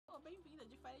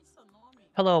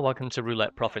Hello, welcome to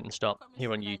Roulette Profit and Stop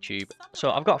here on YouTube.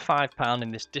 So I've got £5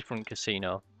 in this different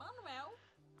casino.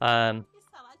 I'm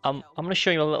going to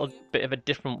show you a little bit of a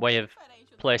different way of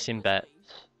placing bets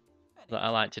that I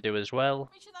like to do as well.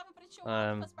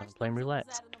 I'm playing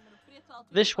roulette.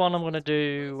 This one I'm going to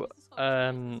do.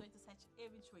 I'm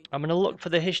going to look for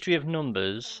the history of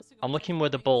numbers. I'm looking where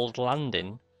the ball's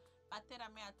landing,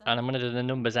 and I'm going to do the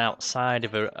numbers outside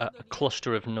of a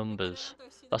cluster of numbers.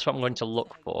 That's what I'm going to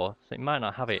look for. So it might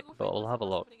not have it, but we'll have a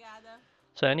look.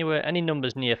 So anyway, any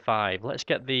numbers near 5. Let's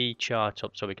get the chart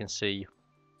up so we can see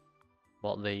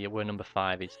what where number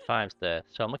 5 is. 5's there.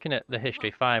 So I'm looking at the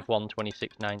history. 5, 1,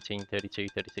 26, 19, 32,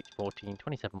 36, 14,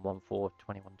 27, 1, 4,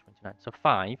 21, 29. So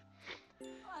 5.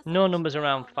 No numbers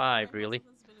around 5 really.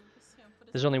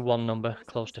 There's only one number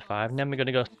close to 5. And then we're going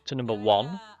to go to number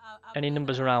 1. Any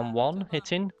numbers around 1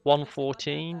 hitting? 1,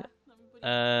 14.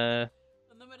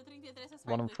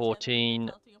 1 and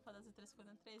 14.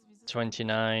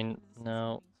 29.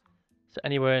 No. So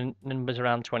anywhere numbers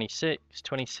around 26.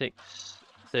 26,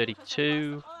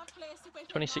 32.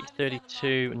 26,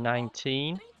 32,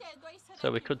 19.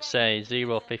 So we could say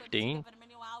 0, 15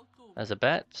 as a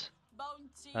bet.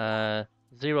 0,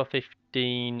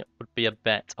 15 would be a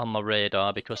bet on my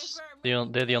radar because they're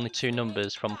the only two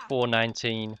numbers from 4,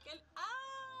 19.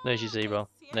 There's your 0.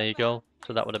 There you go.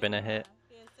 So that would have been a hit.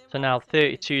 So now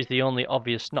 32 is the only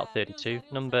obvious, not 32,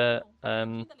 number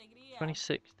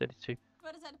 26, 32.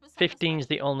 15 is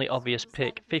the only obvious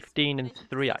pick. 15 and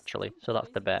 3 actually, so that's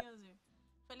the bet.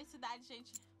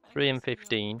 3 and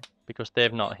 15 because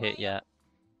they've not hit yet.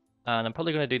 And I'm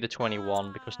probably going to do the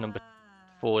 21 because number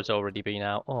 4 has already been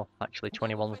out. Oh, actually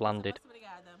 21's landed.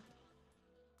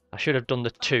 I should have done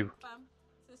the 2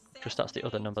 because that's the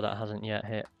other number that hasn't yet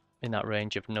hit in that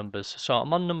range of numbers. So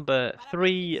I'm on number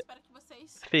 3,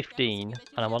 15,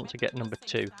 and I want to get number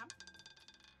 2.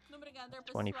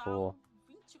 24.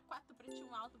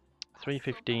 3,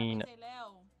 15.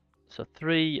 So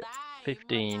 3,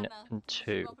 15, and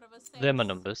 2. They're my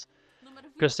numbers.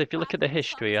 Because if you look at the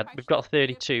history, we've got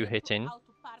 32 hitting.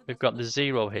 We've got the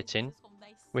 0 hitting.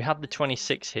 We have the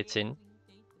 26 hitting.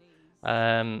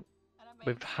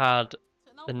 We've had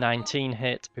the 19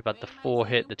 hit. We've had the 4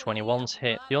 hit. The 21's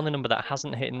hit. The only number that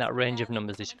hasn't hit in that range of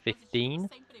numbers is 15.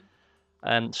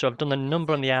 So I've done the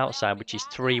number on the outside, which is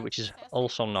 3, which is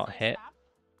also not hit.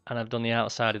 And I've done the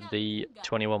outside of the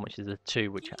 21, which is the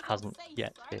 2, which hasn't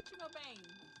yet hit.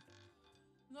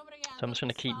 So I'm just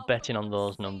going to keep betting on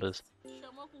those numbers.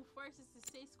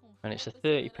 And it's a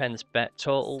 30p bet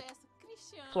total.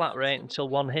 Flat rate until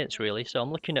one hits really. So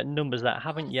I'm looking at numbers that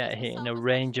haven't yet hit in a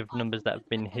range of numbers that have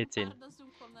been hitting.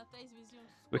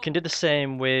 We can do the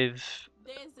same with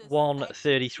 1,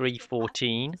 33,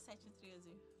 14.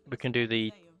 We can do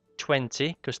the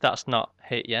 20 because that's not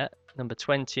hit yet. Number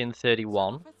 20 and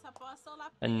 31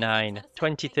 and 9.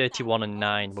 20, 31 and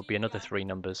 9 would be another 3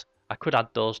 numbers. I could add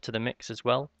those to the mix as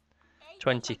well.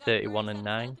 20, 31 and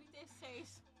 9.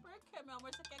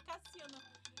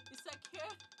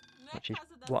 Which is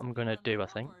what I'm going to do, I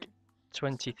think.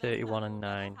 20, 31 and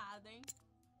 9.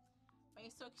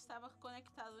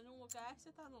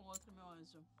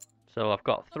 So I've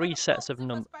got 3 sets of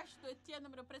numbers.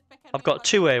 I've got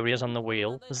 2 areas on the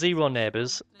wheel, 0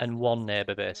 neighbours and 1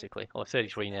 neighbour basically, or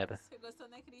 33 neighbour.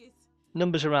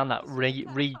 Numbers around that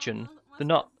region, they're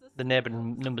not the neighbour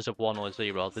numbers of 1 or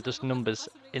 0, they're just numbers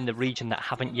in the region that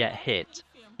haven't yet hit.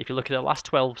 If you look at the last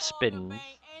 12 spins,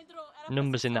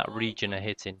 numbers in that region are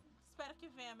hitting.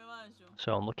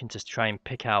 So I'm looking to try and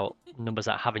pick out numbers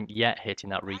that haven't yet hit in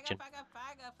that region.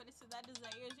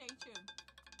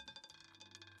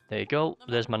 There you go,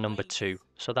 there's my number 2.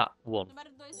 So that won.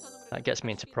 That gets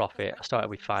me into profit. I started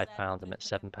with £5, I'm at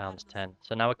 £7.10.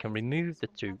 So now I can remove the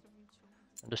 2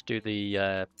 and just do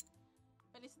the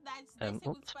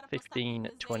 15,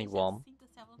 21.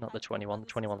 Not the 21, the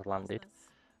 21's landed.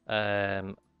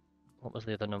 What was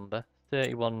the other number?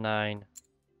 31, 9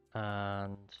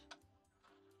 and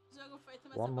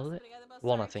 1 was it?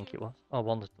 1 I think it was. Oh,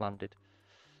 1's landed.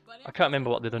 I can't remember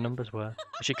what the other numbers were.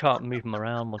 Because you can't move them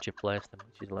around once you place them,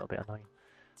 which is a little bit annoying.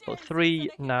 But 3,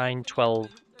 9, 12.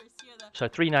 So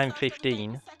 3, 9,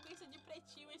 15.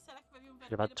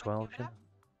 Should have had 12, shouldn't I?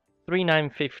 3, 9,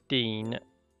 15,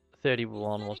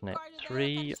 31, wasn't it?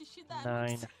 3,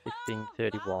 9, 15,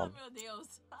 31.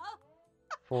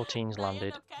 14's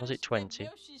landed. Was it 20?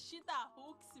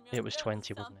 It was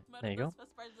 20, wasn't it? There you go.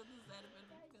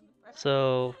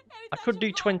 So I could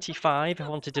do 25 if I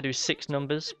wanted to do 6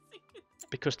 numbers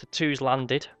because the 2's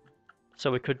landed.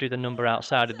 So we could do the number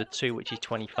outside of the 2, which is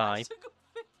 25.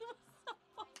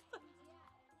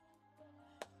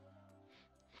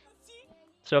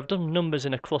 So I've done numbers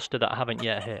in a cluster that I haven't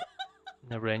yet hit.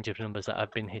 In a range of numbers that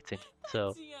I've been hitting.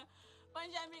 So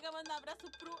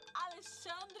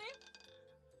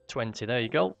 20, there you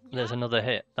go. There's another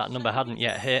hit. That number hadn't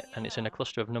yet hit, and it's in a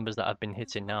cluster of numbers that I've been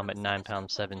hitting. Now I'm at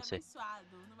 £9.70.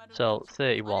 So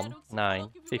 31, 9,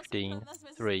 15,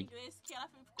 3,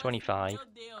 25.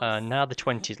 Now the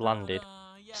 20's landed.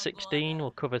 16,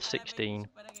 we'll cover 16.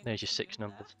 There's your 6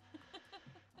 numbers.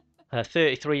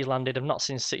 33's landed. I've not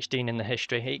seen 16 in the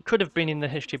history. It could have been in the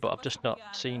history, but I've just not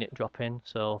seen it drop in.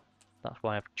 So that's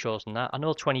why I've chosen that. I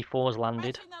know 24's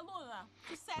landed.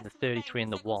 And the 33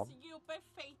 and the 1.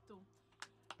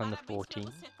 And the 14.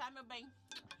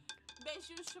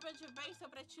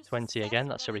 20 again,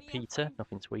 that's a repeater,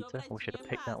 nothing sweeter. We should have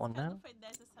picked that one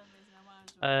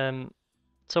now.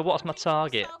 So what's my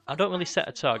target? I don't really set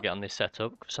a target on this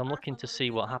setup because I'm looking to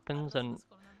see what happens, and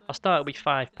I started with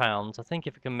 £5. I think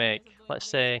if I can make, let's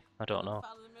say, I don't know,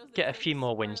 get a few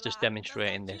more wins just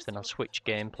demonstrating this, then I'll switch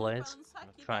gameplays and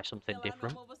try something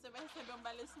different.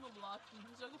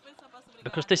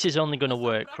 Because this is only going to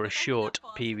work for a short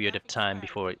period of time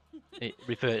before it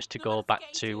reverts to go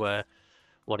back to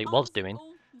what it was doing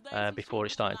before it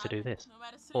started to do this,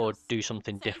 or do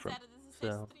something different.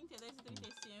 So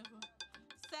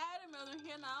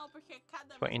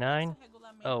 29.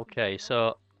 Okay,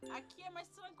 so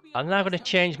I'm now going to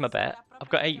change my bet. I've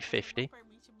got 850.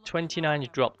 29's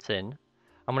dropped in.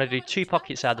 I'm going to do 2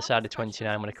 pockets either side of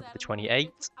 29. I'm going to cover the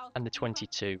 28 and the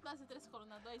 22.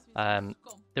 The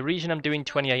reason I'm doing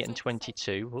 28 and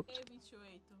 22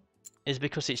 is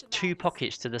because it's 2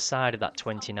 pockets to the side of that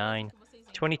 29.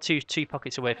 22 is 2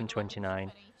 pockets away from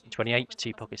 29. And 28 is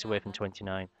 2 pockets away from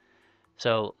 29.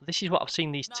 So this is what I've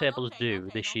seen these tables do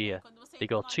this year. They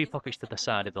go 2 pockets to the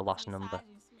side of the last number.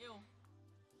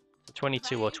 So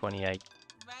 22 or 28.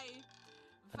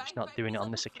 And it's not doing it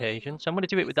on this occasion. So I'm going to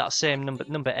do it with that same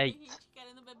number 8.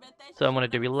 So I'm going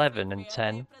to do 11 and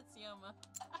 10.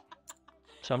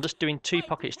 So I'm just doing 2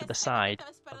 pockets to the side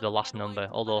of the last number,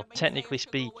 although technically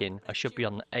speaking I should be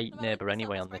on 8 neighbour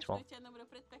anyway on this one.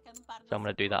 So I'm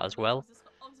going to do that as well.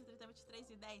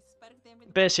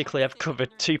 Basically I've covered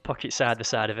 2 pockets either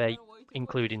side of 8,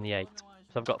 including the 8.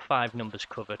 So I've got 5 numbers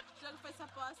covered.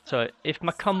 So if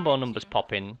my combo numbers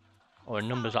pop in, or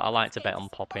numbers that I like to bet on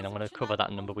pop in, I'm going to cover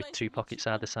that number with 2 pockets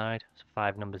either side. So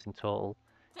 5 numbers in total.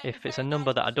 If it's a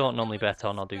number that I don't normally bet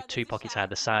on, I'll do 2 pockets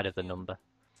either side of the number.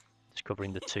 Just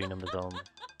covering the 2 numbers only.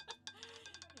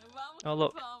 Oh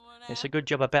look, it's a good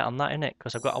job I bet on that, innit?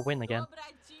 Because I've got to win again.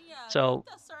 So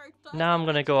now I'm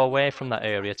going to go away from that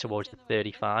area towards the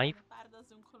 35.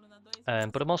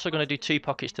 But I'm also going to do 2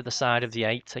 pockets to the side of the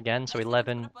 8 again, so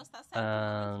 11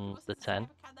 and the 10.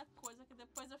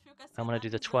 I'm going to do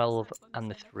the 12 and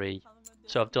the 3.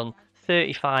 So I've done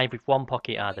 35 with 1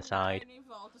 pocket either side.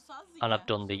 And I've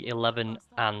done the 11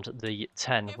 and the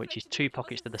 10, which is 2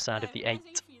 pockets to the side of the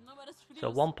 8. So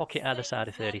 1 pocket either side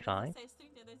of 35.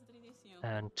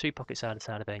 And 2 pockets either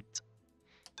side of 8.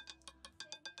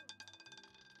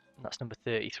 And that's number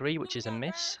 33, which is a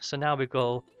miss. So now we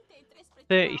go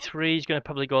 33 is going to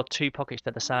probably go 2 pockets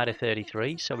to the side of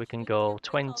 33. So we can go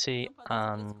 20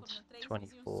 and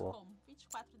 24.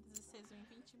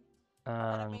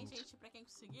 And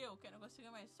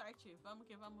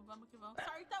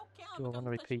do I want to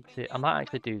repeat it? I might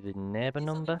actually do the neighbour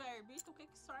number.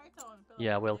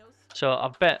 Yeah, I will. So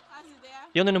I've bet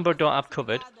the only number I don't have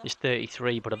covered is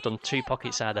 33, but I've done 2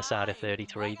 pockets either side of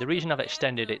 33. The reason I've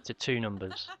extended it to 2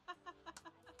 numbers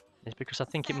is because I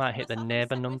think it might hit the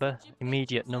neighbour number,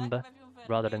 immediate number,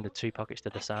 rather than the 2 pockets to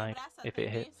the side, if it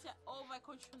hits.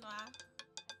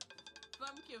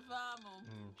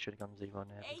 Should have gone 0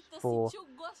 neighbours. 4.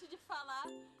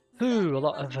 Ooh, a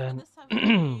lot of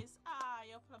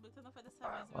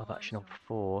I've actually on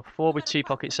 4. 4 with 2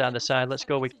 pockets either side. Let's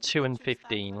go with 2 and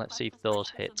 15. Let's see if those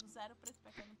hit.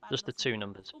 Just the 2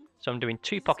 numbers. So I'm doing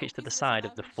 2 pockets to the side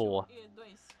of the 4.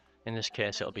 In this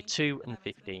case, it'll be 2 and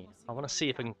 15. I want to see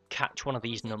if I can catch one of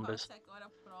these numbers.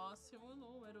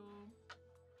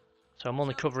 So I'm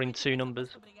only covering 2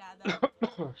 numbers.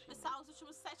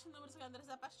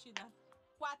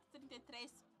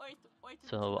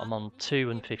 So I'm on 2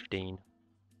 and 15.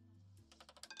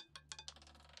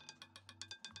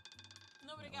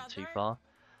 Not too far.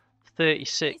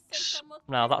 36.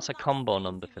 Now that's a combo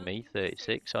number for me,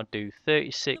 36. So I'll do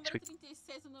 36 with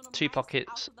 2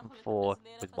 pockets and 4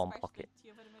 with 1 pocket.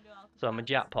 So my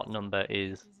jackpot number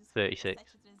is 36.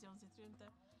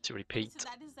 To repeat.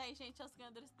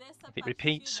 If it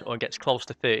repeats or gets close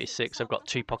to 36, I've got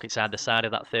 2 pockets either side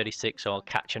of that 36, so I'll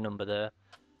catch a number there.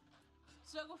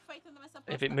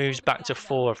 If it moves back to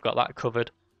 4, I've got that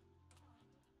covered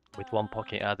with 1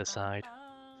 pocket either side.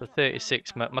 So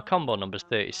 36, my combo number's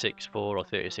 36-4 or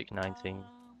 36-19.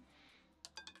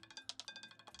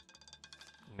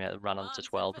 Yeah, it ran on to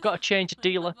 12. We've got to change the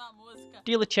dealer.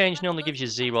 Dealer change normally gives you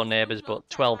 0 neighbours, but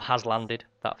 12 has landed.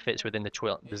 That fits within the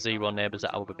 0 neighbours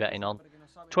that I will be betting on.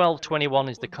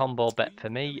 12-21 is the combo bet for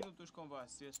me.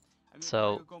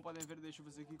 So I'm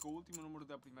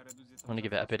going to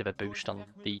give it a bit of a boost on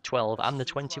the 12 and the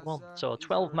 21. So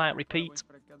 12 might repeat.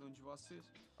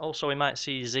 Also, we might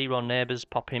see 0 neighbours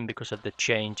pop in because of the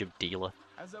change of dealer.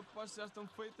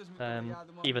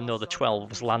 Even though the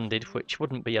 12's landed, which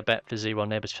wouldn't be a bet for 0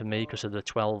 neighbours for me because of the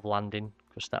 12 landing,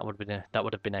 because that would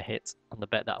have been a hit on the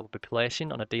bet that I would be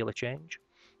placing on a dealer change.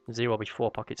 0 with 4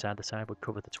 pockets either side would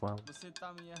cover the 12.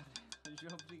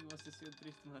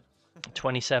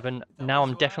 27. Now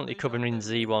I'm definitely covering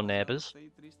 0 neighbours.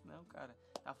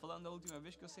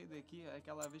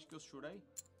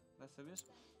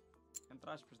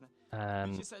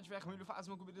 And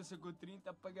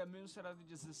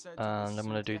I'm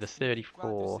going to do the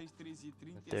 34, the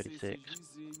 36.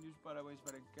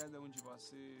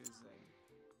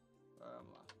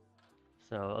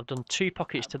 So I've done 2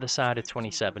 pockets to the side of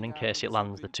 27 in case it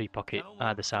lands the 2 pocket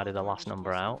either side of the last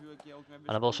number out.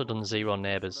 And I've also done 0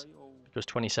 neighbours because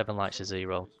 27 likes a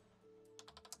 0.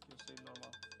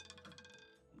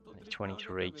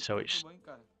 23, so it's...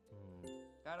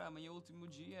 Cara, amanhã é o último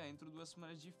dia, entro 2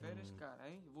 semanas de férias, cara,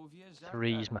 hein? Vou viajar,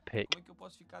 3's my pick. Como é que eu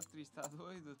posso ficar triste? Tá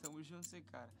doido? Tamo junto, sei,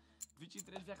 cara.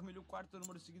 23 vermelho, quarto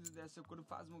número seguido dessa cor,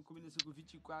 faz uma combinação com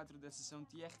 24 dessa São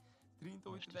Thierry.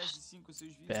 38, 10 e 5,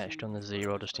 seus Best on the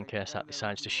 0 just in case that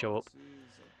decides to show up.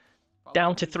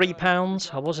 Down to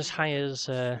 £3. I was as high as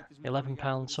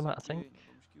 £11 something, I think.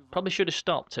 Probably should have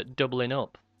stopped at doubling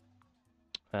up,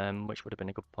 which would have been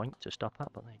a good point to stop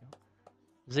at, but there you go.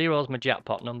 0's my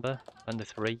jackpot number, and the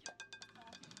 3.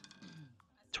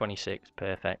 26,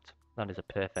 perfect. That is a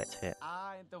perfect hit.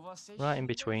 Right in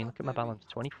between, look at my balance,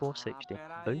 24.60.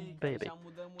 Boom, baby.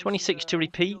 26 to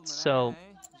repeat, so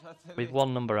with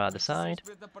 1 number either side.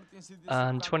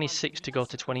 And 26 to go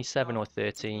to 27 or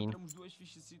 13.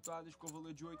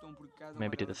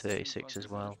 Maybe do the 36 as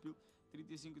well.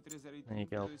 There you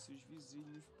go.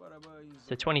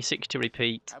 So 26 to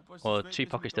repeat, or 2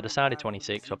 pockets to the side of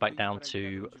 26, or back down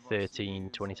to 13,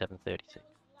 27, 36.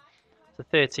 So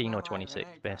 13 or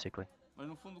 26, basically.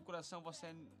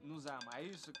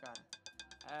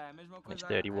 It's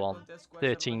 31.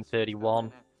 13,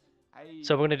 31.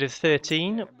 So we're going to do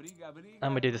 13,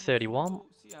 and we do the 31,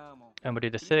 and we do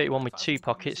the 31 with 2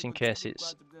 pockets in case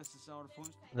it's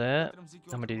there,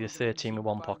 and we do the 13 with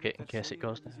 1 pocket in case it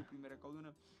goes there.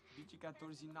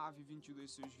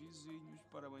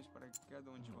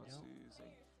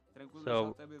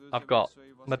 So I've got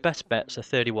my best bets are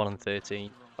 31 and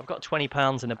 13. I've got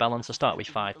 £20 in the balance. I start with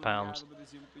 £5. I'm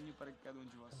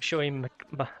showing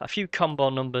a few combo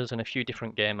numbers and a few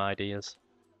different game ideas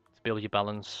to build your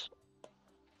balance.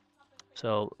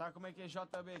 So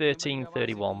 13,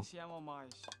 31.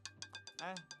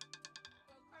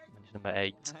 Number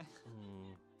 8.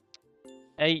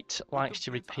 8 likes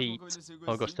to repeat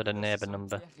or goes to the neighbour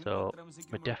number, so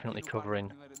we're definitely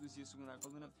covering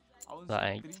that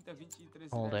 8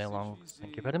 all day long.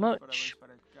 Thank you very much.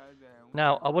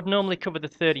 Now, I would normally cover the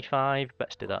 35,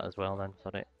 let's do that as well then,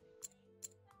 sorry.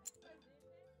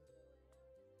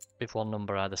 With 1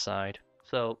 number either side.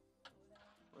 So,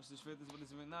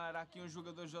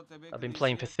 I've been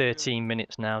playing for 13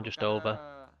 minutes now, just over.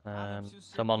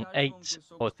 So I'm on 8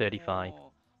 or 35.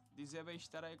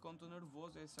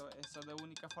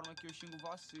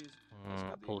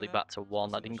 Pulled it back to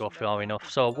 1, that didn't go far enough.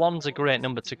 So 1's a great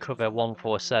number to cover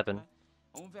 147.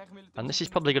 And this is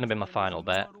probably going to be my final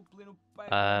bet.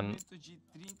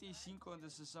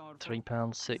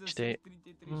 £3.60.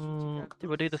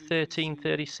 Do I do the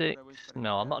 13.36?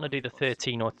 No, I'm not going to do the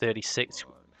 13 or 36.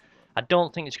 I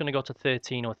don't think it's going to go to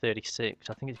 13 or 36.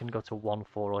 I think it's going to go to 1,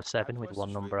 4 or 7 with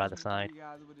 1 number either side.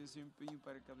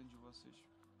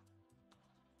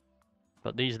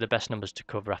 But these are the best numbers to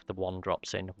cover after 1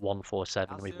 drops in. 1, 4,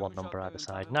 7 with 1 number either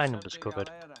side. 9 numbers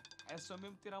covered.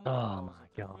 Oh my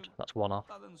god, that's 1 off.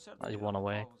 That is 1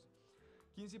 away.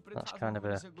 That's kind of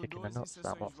a kick in the nuts.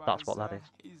 That's what that is.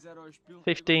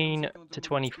 15 to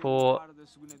 24.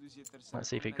 Let's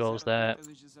see if it goes there.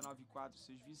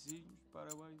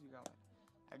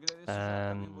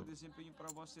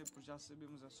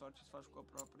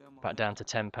 Back down to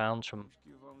 £10 from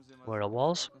where I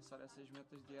was.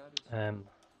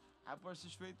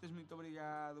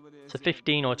 So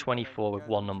 15 or 24 with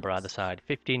 1 number either side.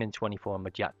 15 and 24 are my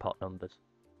jackpot numbers.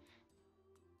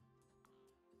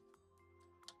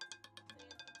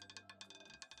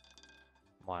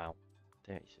 Wow,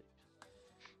 36.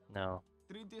 No.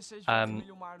 I'm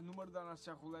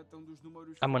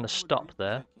going to stop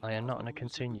there. I am not going to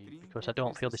continue because I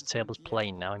don't feel this table's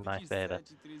playing now in my favour.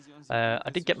 I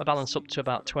did get my balance up to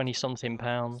about 20 something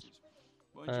pounds.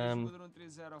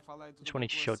 Just wanted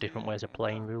to show different ways of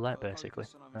playing roulette basically.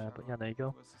 But yeah, there you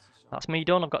go. That's me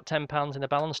done. I've got £10 in the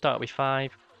balance. Start with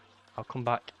 5. I'll come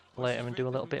back later and do a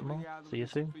little bit more. See you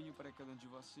soon.